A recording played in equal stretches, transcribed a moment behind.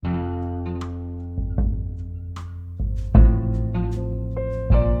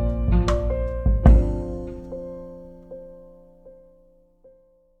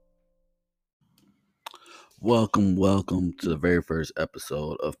Welcome to the very first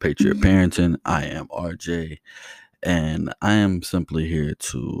episode of Patriot Parenting. I am RJ, and I am simply here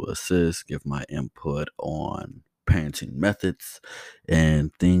to assist, give my input on parenting methods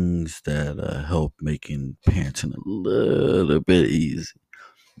and things that help making parenting a little bit easy.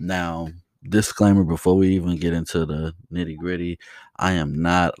 Now, disclaimer before we even get into the nitty gritty, I am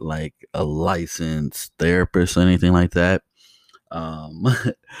not like a licensed therapist or anything like that. um,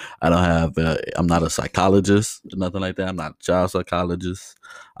 I don't have. I'm not a psychologist, or nothing like that. I'm not a child psychologist.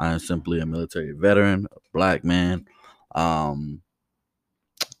 I am simply a military veteran, a black man, um,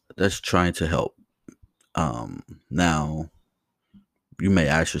 that's trying to help. Now, you may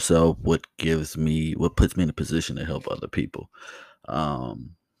ask yourself, what puts me in a position to help other people?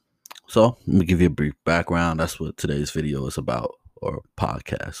 Um, so let me give you a brief background. That's what today's video is about, or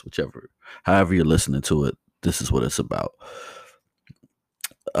podcast, however you're listening to it. This is what it's about.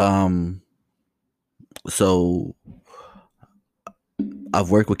 Um, so I've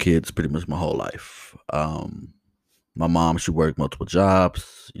worked with kids pretty much my whole life. My mom, she worked multiple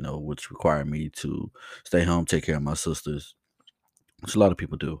jobs, which required me to stay home, take care of my sisters, which a lot of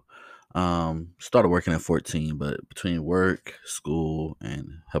people do. Started working at 14, but between work, school,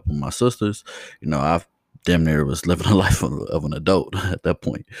 and helping my sisters, I've damn near was living a life of an adult at that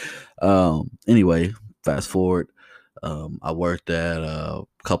point. Anyway, fast forward. I worked at a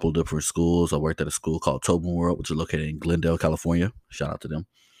couple of different schools. I worked at a school called Tobin World, which is located in Glendale, California. Shout out to them.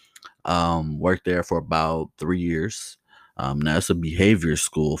 Worked there for about 3 years. Now it's a behavior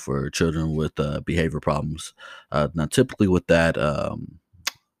school for children with behavior problems. Now, typically with that,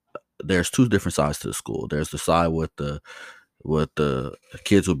 there's two different sides to the school. There's the side with the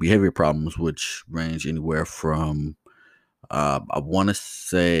kids with behavior problems, which range anywhere from I want to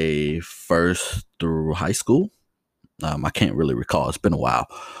say first through high school. I can't really recall. It's been a while.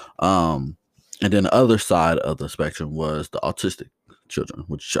 And then the other side of the spectrum was the autistic children,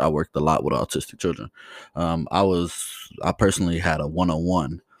 which I worked a lot with autistic children. I personally had a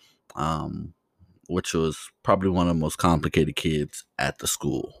one-on-one, um, which was probably one of the most complicated kids at the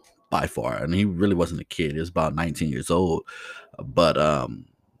school by far. And he really wasn't a kid. He was about 19 years old. But I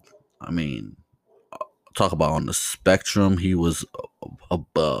mean, talk about on the spectrum, he was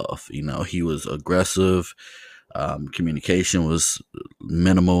above. He was aggressive. Communication was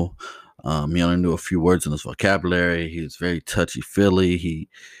minimal. He only knew a few words in his vocabulary. He was very touchy feely.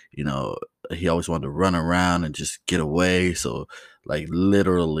 You know, he always wanted to run around and just get away. So, like,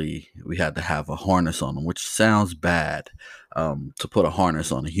 literally, we had to have a harness on him, which sounds bad, to put a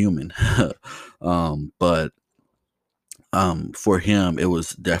harness on a human. But for him, it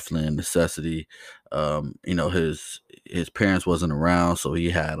was definitely a necessity. His parents wasn't around, so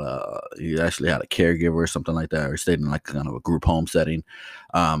he actually had a caregiver or something like that, or stayed in like kind of a group home setting.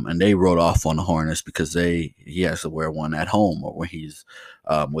 And they wrote off on the harness because he has to wear one at home or when he's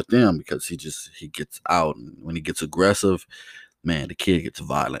with them, because he gets out, and when he gets aggressive, man, the kid gets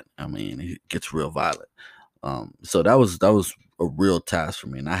violent. I mean, he gets real violent. So that was a real task for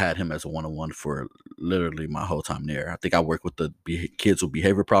me, and I had him as a one-on-one for literally my whole time there. I think I worked with the kids with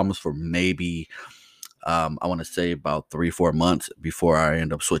behavior problems for maybe I want to say about 3-4 months before I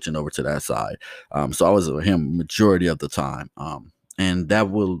end up switching over to that side. So I was with him majority of the time, and I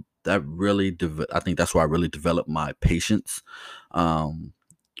think that's where I really developed my patience. Um,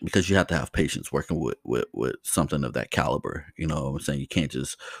 because you have to have patience working with something of that caliber. You know what I'm saying? You can't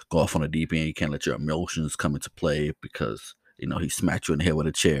just go off on a deep end. You can't let your emotions come into play because, he smacked you in the head with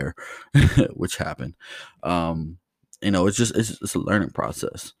a chair, which happened. Um, it's a learning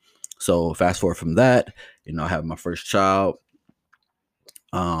process. So fast forward from that, I have my first child.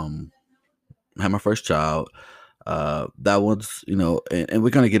 Um, I had my first child. That was, and we're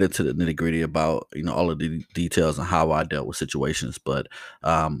gonna get into the nitty gritty about all of the details and how I dealt with situations. But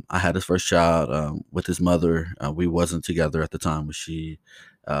I had his first child with his mother. We wasn't together at the time when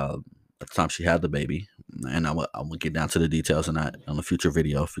uh, she had the baby, and I'm gonna get down to the details in that on a future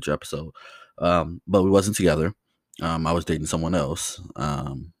episode. But we wasn't together. I was dating someone else.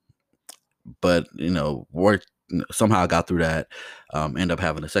 But worked somehow I got through that. Ended up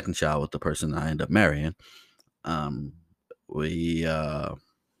having a second child with the person I ended up marrying. Um, we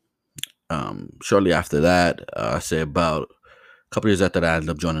Shortly after that, I say about a couple years after that, I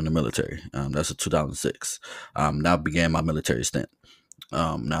ended up joining the military. That's in 2006. That began my military stint.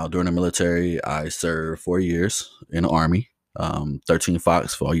 Now during the military, I served 4 years in the Army. 13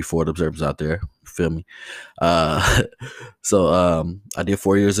 Fox for all you Ford observers out there. Feel me? Uh, I did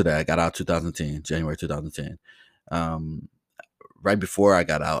 4 years of that. I got out 2010, January 2010. Um, right before I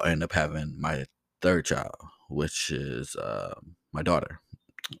got out, I ended up having my third child, which is my daughter.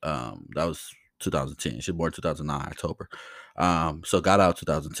 That was 2010. She was born 2009 October. So got out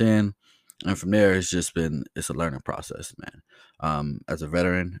 2010, and from there it's a learning process, man. As a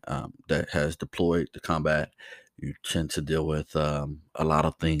veteran that has deployed to combat, you tend to deal with a lot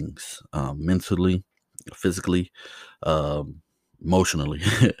of things, mentally, physically, um, emotionally.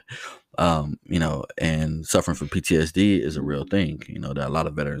 And suffering from PTSD is a real thing, that a lot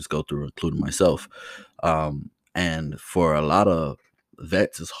of veterans go through, including myself. And for a lot of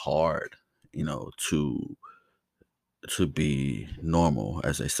vets, it's hard, to be normal,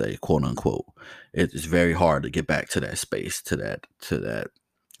 as they say, quote unquote. It's very hard to get back to that space, to that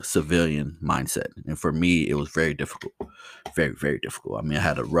civilian mindset. And for me, it was very difficult, very, very difficult. I mean, I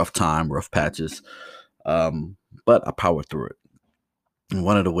had a rough time, rough patches, but I powered through it. And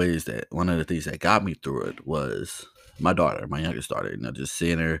one of the things that got me through it was my daughter, my youngest daughter. Just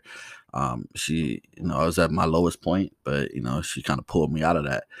seeing her, she, I was at my lowest point, but she kind of pulled me out of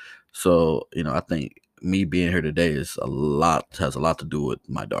that. So, I think me being here today has a lot to do with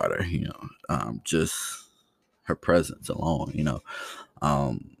my daughter. Just her presence alone.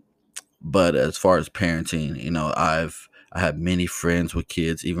 Um, but as far as parenting, I have many friends with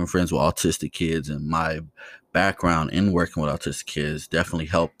kids, even friends with autistic kids, and my background in working with autistic kids definitely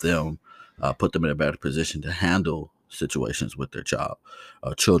helped them, put them in a better position to handle situations with their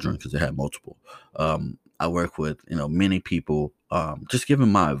children, because they had multiple. I work with many people, just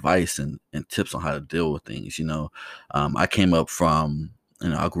giving my advice and tips on how to deal with things. I came up from,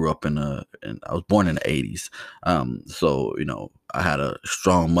 I grew up I was born in the 80s. So, I had a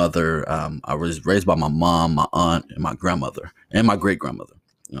strong mother. I was raised by my mom, my aunt, and my grandmother, and my great grandmother.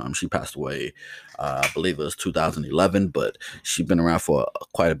 She passed away, I believe it was 2011, but she's been around for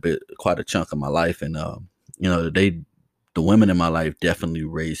quite a chunk of my life. And, the women in my life definitely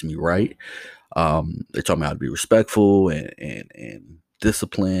raised me right. They taught me how to be respectful and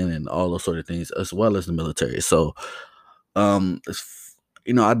discipline and all those sort of things, as well as the military. So, I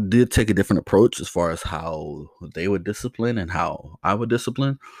did take a different approach as far as how they would discipline and how I would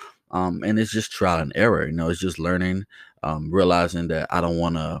discipline. And it's just trial and error. It's just learning, realizing that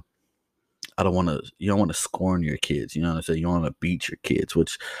you don't want to scorn your kids. You know what I'm saying? You don't want to beat your kids,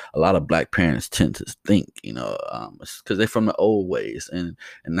 which a lot of Black parents tend to think, because they're from the old ways. And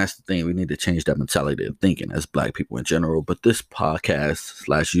that's the thing. We need to change that mentality of thinking as Black people in general. But this podcast /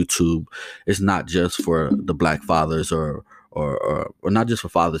 YouTube is not just for the Black fathers or not just for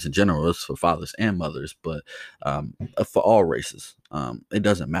fathers in general. It's for fathers and mothers, but for all races. It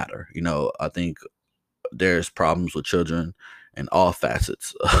doesn't matter. I think there's problems with children in all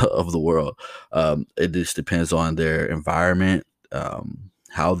facets of the world. It just depends on their environment,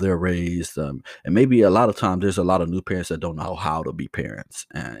 how they're raised, and maybe a lot of times there's a lot of new parents that don't know how to be parents,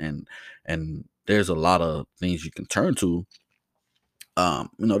 and there's a lot of things you can turn to.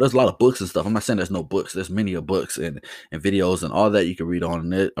 There's a lot of books and stuff. I'm not saying there's no books. There's many of books and videos and all that you can read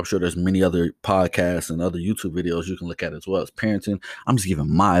on it. I'm sure there's many other podcasts and other YouTube videos you can look at as well as parenting. I'm just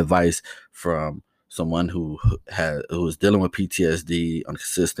giving my advice from someone who is dealing with PTSD,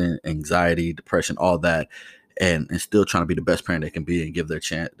 inconsistent anxiety, depression, all that, and still trying to be the best parent they can be and give their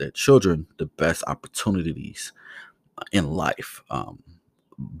children the best opportunities in life,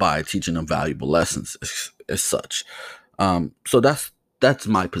 by teaching them valuable lessons as such. So that's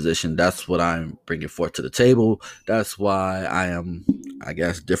my position. That's what I'm bringing forth to the table. That's why I am, I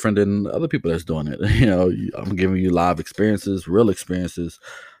guess, different than other people that's doing it. I'm giving you live experiences, real experiences,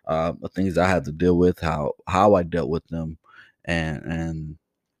 things I had to deal with, how I dealt with them, and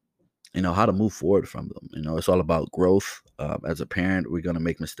how to move forward from them. It's all about growth. As a parent, we're going to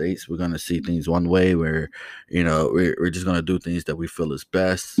make mistakes. We're going to see things one way where, we're just going to do things that we feel is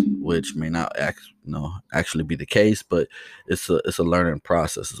best, which may not actually be the case, but it's a learning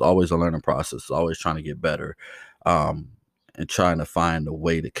process. It's always a learning process. It's always trying to get better, and trying to find a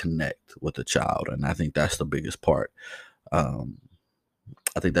way to connect with the child. And I think that's the biggest part.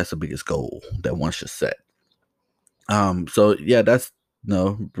 I think that's the biggest goal that one should set. So yeah, that's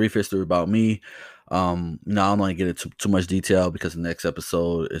brief history about me. I don't want to get into too much detail because the next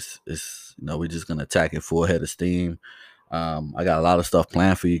episode is we're just gonna attack it full head of steam. I got a lot of stuff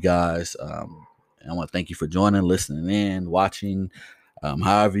planned for you guys. And I want to thank you for joining, listening in, watching,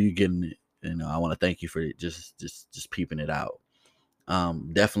 however you're getting it. I want to thank you for just peeping it out.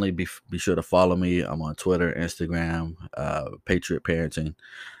 Definitely be sure to follow me. I'm on Twitter, Instagram, Patriot Parenting,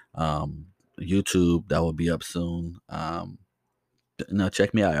 YouTube. That will be up soon.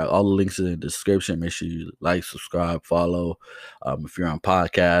 Check me out. All the links in the description. Make sure you like, subscribe, follow. If you're on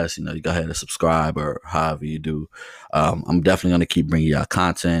podcasts, you go ahead and subscribe or however you do. I'm definitely going to keep bringing y'all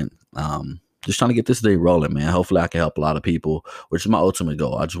content. Just trying to get this day rolling, man. Hopefully I can help a lot of people, which is my ultimate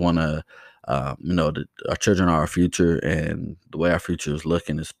goal. I just want to Our children are our future, and the way our future is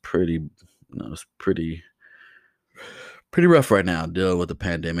looking is it's pretty rough right now dealing with the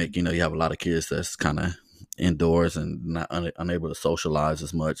pandemic. You have a lot of kids that's kind of indoors and not unable to socialize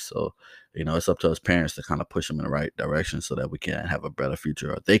as much. So, it's up to us parents to kind of push them in the right direction so that we can have a better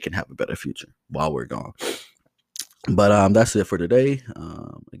future, or they can have a better future while we're gone. But that's it for today.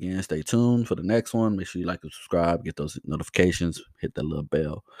 Again, stay tuned for the next one. Make sure you like and subscribe, get those notifications, hit that little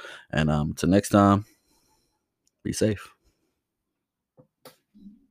bell. And until next time, be safe.